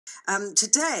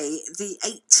Today, the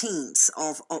 18th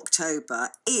of October,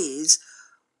 is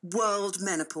World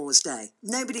Menopause Day.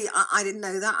 I didn't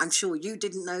know that. I'm sure you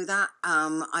didn't know that.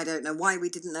 I don't know why we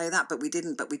didn't know that, but we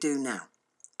didn't, but we do now.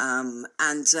 And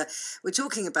we're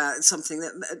talking about something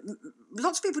that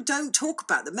lots of people don't talk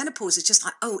about. The menopause is just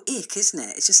like, oh, ick, isn't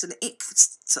it? It's just an ick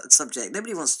subject.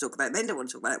 Nobody wants to talk about it. Men don't want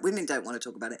to talk about it. Women don't want to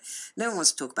talk about it. No one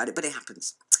wants to talk about it, but it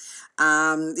happens.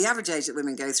 The average age that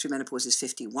women go through menopause is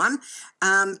 51.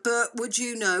 But would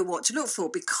you know what to look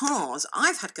for? Because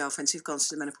I've had girlfriends who've gone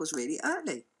through the menopause really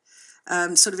early.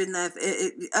 Sort of in their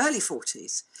early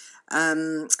 40s,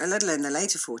 let alone their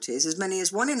later 40s. As many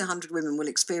as 1 in 100 women will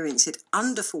experience it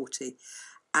under 40,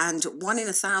 and 1 in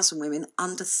 1,000 women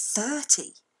under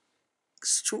 30.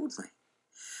 Extraordinary.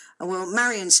 Well,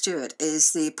 Maryon Stewart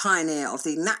is the pioneer of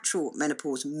the natural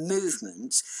menopause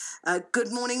movement.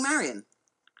 Good morning, Maryon.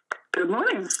 Good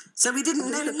morning. So we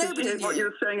didn't know, nobody knew what you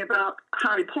were saying about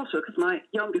Harry Potter, because my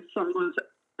youngest son was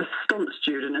a stunt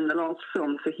student in the last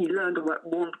film, so he learned all that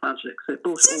wand magic, so it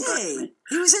brought it all back to me.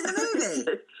 He was in the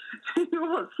movie? He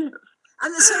was, yes.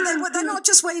 And so they're not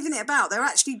just waving it about, they're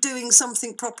actually doing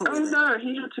something proper with it. Oh, no,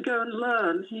 he had to go and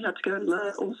learn. He had to go and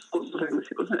learn all sorts of things.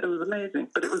 It was amazing,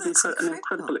 but it was an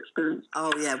incredible experience.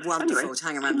 Oh, yeah, wonderful anyway, to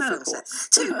hang around the film set.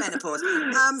 To menopause.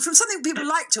 From something people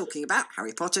like talking about,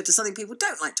 Harry Potter, to something people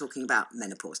don't like talking about,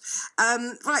 menopause.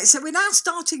 Right, so we're now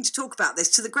starting to talk about this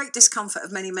to the great discomfort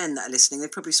of many men that are listening.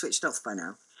 They've probably switched off by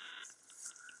now.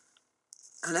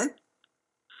 Hello?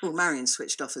 Oh, Maryon's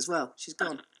switched off as well. She's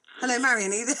gone. Hello,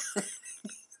 Maryon, either.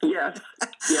 Yes,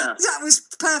 yeah. That was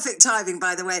perfect timing,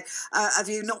 by the way, of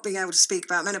you not being able to speak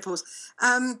about menopause.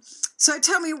 So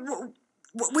tell me,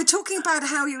 we're talking about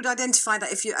how you would identify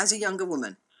that if you, as a younger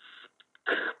woman.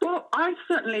 Well,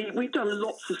 we've done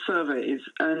lots of surveys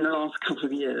in the last couple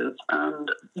of years, and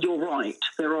you're right,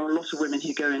 there are a lot of women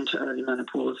who go into early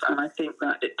menopause, and I think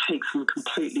that it takes them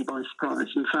completely by surprise.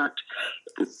 In fact,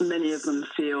 many of them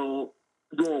feel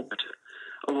robbed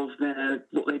of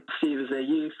what they perceive as their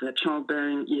youth, their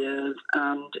childbearing years,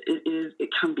 and it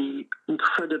can be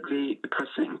incredibly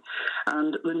depressing.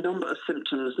 And the number of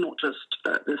symptoms, not just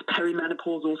there's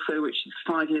perimenopause also, which is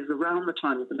 5 years around the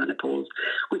time of the menopause,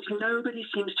 which nobody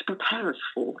seems to prepare us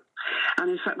for. And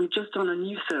in fact, we've just done a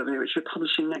new survey, which we're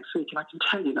publishing next week, and I can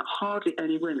tell you that hardly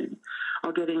any women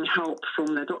are getting help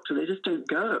from their doctor. They just don't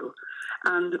go.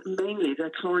 And mainly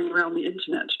they're clawing around the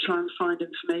internet to try and find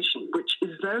information, which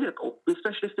is variable,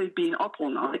 especially if they've been up all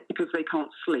night because they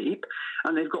can't sleep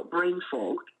and they've got brain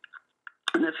fog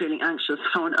and they're feeling anxious.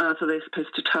 How on earth are they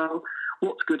supposed to tell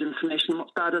what's good information and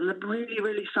what's bad? And the really,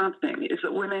 really sad thing is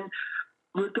that women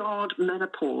regard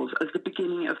menopause as the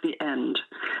beginning of the end.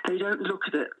 They don't look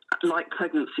at it like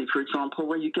pregnancy, for example,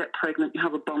 where you get pregnant, you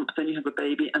have a bump, then you have a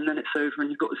baby, and then it's over and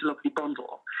you've got this lovely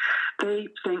bundle. They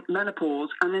think menopause,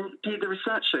 and then the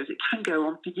research shows it can go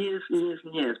on for years and years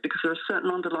and years because there are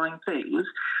certain underlying things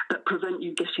that prevent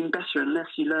you getting better unless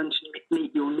you learn to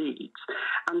meet your needs.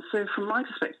 And so from my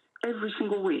perspective, every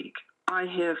single week I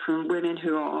hear from women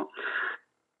who are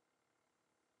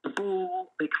the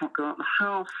ball, they can't go out the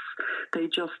house,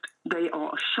 they are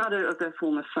a shadow of their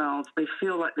former selves, they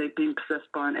feel like they've been possessed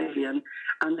by an alien,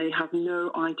 and they have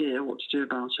no idea what to do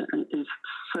about it, and it's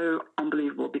so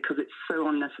unbelievable because it's so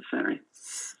unnecessary.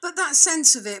 But that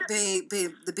sense of it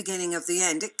being the beginning of the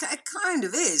end, it kind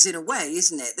of is in a way,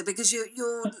 isn't it? Because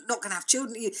you're not going to have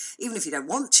children, even if you don't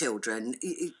want children,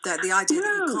 the idea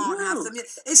that you can't have them,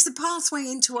 it's the pathway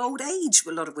into old age,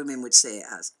 a lot of women would see it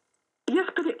as. Yes,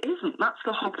 but it isn't. That's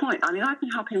the whole point. I mean, I've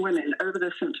been helping women over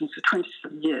their symptoms for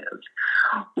 27 years.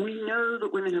 We know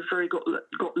that women have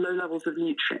got low levels of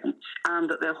nutrients and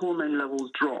that their hormone levels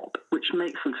drop, which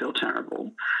makes them feel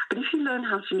terrible. But if you learn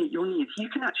how to meet your needs, you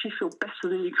can actually feel better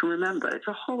than you can remember. It's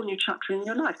a whole new chapter in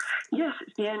your life. Yes,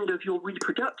 it's the end of your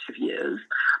reproductive years,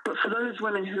 but for those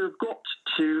women who have got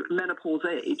to menopause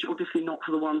age, obviously not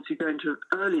for the ones who go into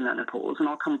early menopause, and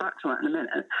I'll come back to that in a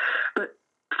minute, but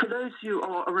for those who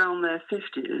are around their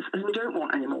 50s and who don't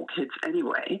want any more kids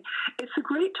anyway, it's a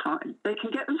great time. They can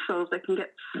get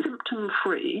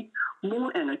symptom-free,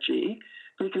 more energy,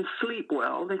 they can sleep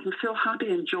well, they can feel happy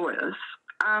and joyous,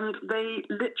 and they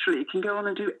literally can go on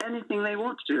and do anything they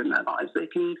want to do in their lives. They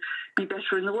can be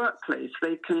better in the workplace,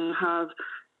 they can have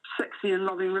sexy and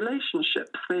loving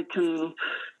relationships, they can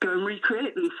go and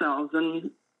recreate themselves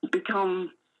and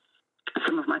become...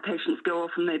 Some of my patients go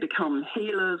off and they become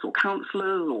healers or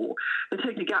counsellors, or they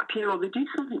take a gap year, or they do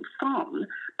something fun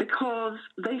because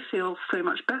they feel so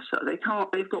much better. They've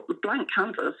got the blank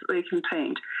canvas that they can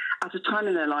paint at a time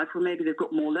in their life where maybe they've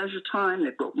got more leisure time,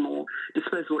 they've got more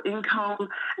disposable income,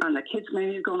 and their kids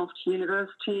maybe have gone off to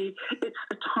university. It's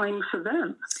a time for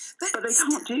them. But they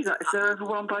can't do that if they're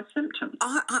overwhelmed by symptoms.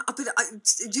 I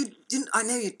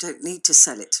know you don't need to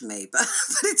sell it to me, but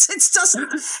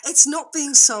it's not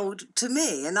being sold to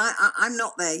me, and I'm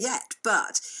not there yet.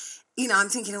 But I'm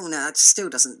thinking, oh no, I still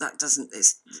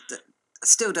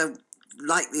don't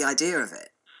like the idea of it.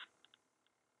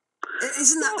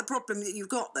 Isn't that the problem that you've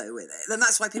got though with it? And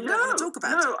that's why people don't want to talk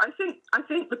about it. No, I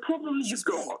think the problem you've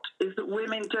got is that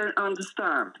women don't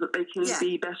understand that they can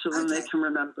be better than they can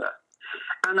remember.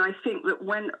 And I think that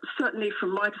certainly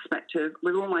from my perspective,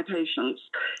 with all my patients,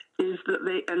 is that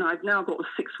and I've now got a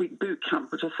 6-week boot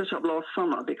camp, which I set up last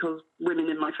summer because women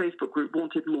in my Facebook group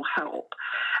wanted more help.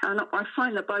 And I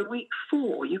find that by week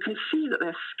 4, you can see that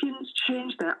their skin's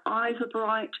changed, their eyes are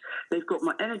bright, they've got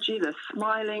more energy, they're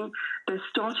smiling, they're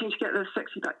starting to get their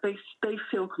sexy back. They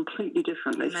feel completely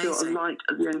different. They feel a light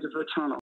at the end of the tunnel.